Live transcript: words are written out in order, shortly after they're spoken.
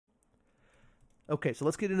Okay, so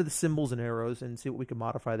let's get into the symbols and arrows and see what we can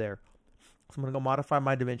modify there. So I'm going to go modify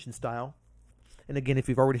my dimension style. And again, if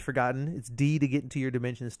you've already forgotten, it's D to get into your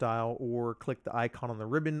dimension style, or click the icon on the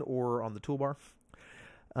ribbon or on the toolbar.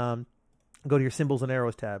 Go to your symbols and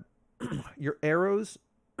arrows tab. Your arrows,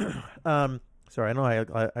 sorry, I know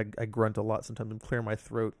I grunt a lot sometimes. I'm clearing my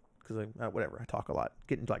throat because I talk a lot,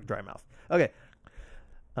 getting like dry mouth. Okay,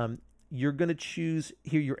 you're going to choose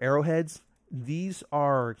here your arrowheads. These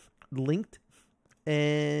are linked,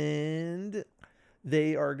 and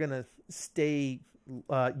they are going to stay.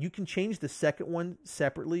 You can change the second one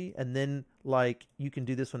separately, and then like you can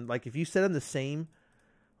do this one. Like if you set them the same,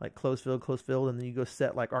 like close fill, and then you go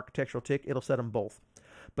set like architectural tick, it'll set them both.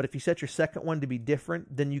 But if you set your second one to be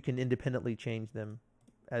different, then you can independently change them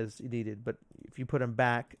as needed. But if you put them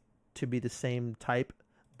back to be the same type,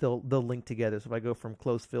 they'll link together. So if I go from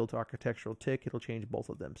close fill to architectural tick, it'll change both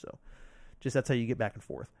of them. So just that's how you get back and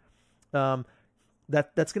forth.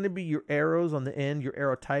 That's going to be your arrows on the end, your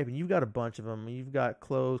arrow type, and you've got a bunch of them. You've got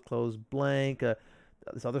close, blank,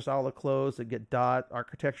 this other style of close, that get dot,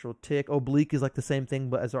 architectural tick. Oblique is like the same thing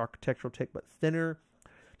but as architectural tick, but thinner.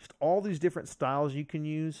 Just all these different styles you can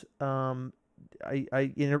use.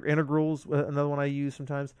 Integrals, another one I use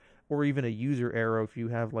sometimes, or even a user arrow if you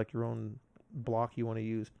have like your own block you want to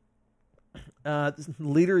use.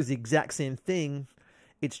 Leader is the exact same thing.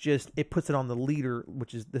 It's just it puts it on the leader,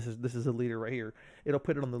 which is this is a leader right here. It'll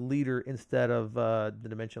put it on the leader instead of the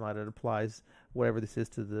dimension line. It applies whatever this is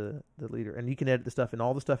to the leader, and you can edit the stuff and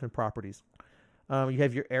all the stuff in properties. You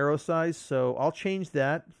have your arrow size, so I'll change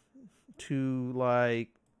that to like,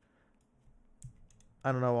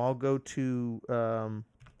 I don't know, I'll go to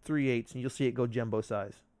 3/8, and you'll see it go jumbo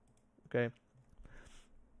size. Okay.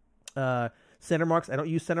 Center marks, I don't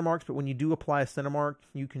use center marks, but when you do apply a center mark,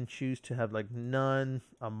 you can choose to have like none,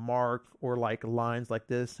 a mark, or like lines like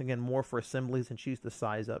this. Again, more for assemblies, and choose the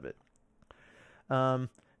size of it.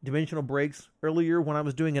 Dimensional breaks. Earlier, when I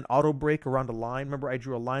was doing an auto break around a line, remember I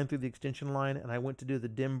drew a line through the extension line, and I went to do the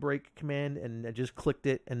dim break command, and I just clicked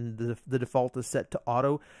it, and the default is set to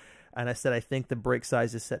auto. And I said I think the break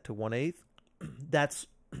size is set to 1/8. That's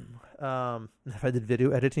if I did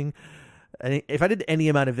video editing. If I did any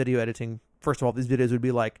amount of video editing, first of all, these videos would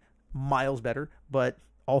be like miles better. But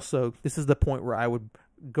also, this is the point where I would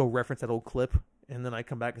go reference that old clip, and then I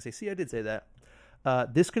come back and say, see, I did say that.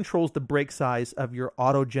 This controls the break size of your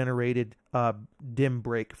auto-generated dim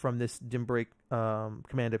break from this dim break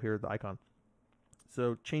command up here, the icon.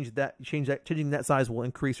 So changing that size will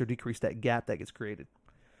increase or decrease that gap that gets created.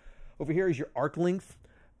 Over here is your arc length.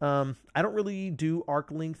 I don't really do arc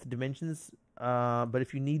length dimensions, but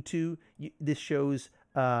if you need to, this shows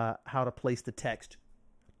how to place the text.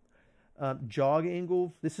 Jog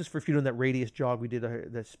angle, this is for if you're doing that radius jog we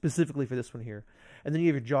did specifically for this one here. And then you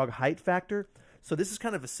have your jog height factor. So this is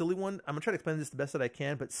kind of a silly one. I'm going to try to explain this the best that I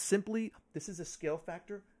can, but simply, this is a scale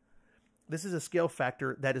factor. This is a scale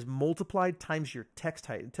factor that is multiplied times your text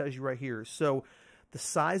height. It tells you right here. So the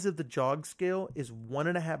size of the jog scale is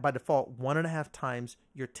 1.5, by default, 1.5 times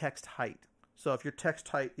your text height. So if your text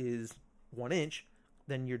height is 1 inch,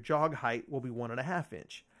 then your jog height will be 1.5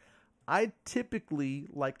 inch. I typically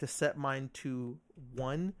like to set mine to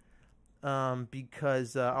 1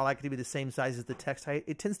 because I like it to be the same size as the text height.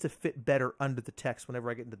 It tends to fit better under the text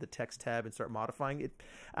whenever I get into the text tab and start modifying it.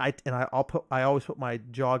 I always put my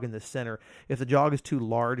jog in the center. If the jog is too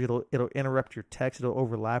large, it'll interrupt your text. It'll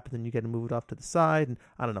overlap, and then you got to move it off to the side. And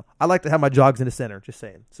I don't know. I like to have my jogs in the center. Just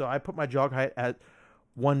saying. So I put my jog height at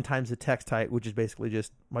 1 times the text height, which is basically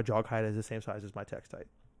just my jog height is the same size as my text height.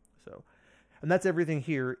 So, and that's everything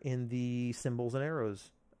here in the symbols and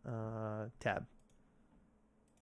arrows tab.